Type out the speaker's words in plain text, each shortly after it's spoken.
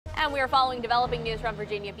And we are following developing news from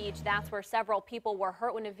Virginia Beach. That's where several people were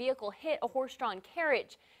hurt when a vehicle hit a horse-drawn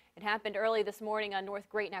carriage. It happened early this morning on North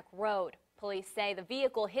Great Neck Road. Police say the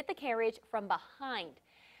vehicle hit the carriage from behind.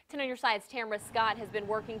 10 on your side's Tamara Scott has been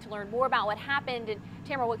working to learn more about what happened. And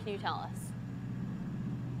Tamara, what can you tell us?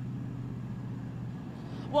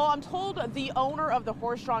 Well, I'm told the owner of the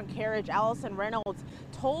horse-drawn carriage, Allison Reynolds,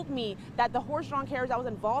 told me that the horse-drawn carriage that was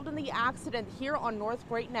involved in the accident here on North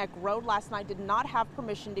Great Neck Road last night did not have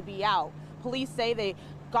permission to be out. Police say they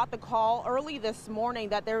got the call early this morning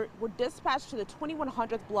that they were dispatched to the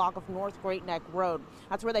 2100th block of North Great Neck Road.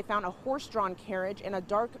 That's where they found a horse-drawn carriage and a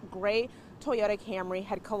dark gray Toyota Camry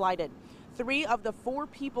had collided. 3 of the 4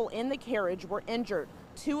 people in the carriage were injured.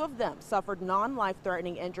 2 of them suffered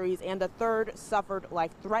non-life-threatening injuries and the 3rd suffered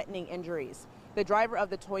life-threatening injuries. The driver of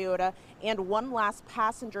the Toyota and 1 last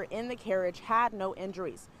passenger in the carriage had no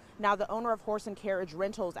injuries. Now, the owner of Horse and Carriage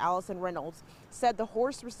Rentals, Allison Reynolds, said the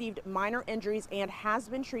horse received minor injuries and has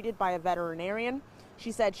been treated by a veterinarian.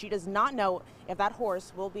 She said she does not know if that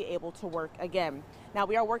horse will be able to work again. Now,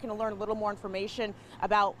 we are working to learn a little more information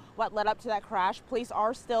about what led up to that crash. Police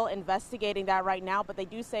are still investigating that right now, but they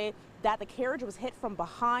do say that the carriage was hit from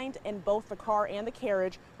behind and both the car and the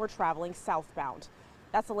carriage were traveling southbound.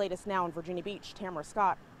 That's the latest now in Virginia Beach. Tamara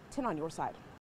Scott, 10 on your side.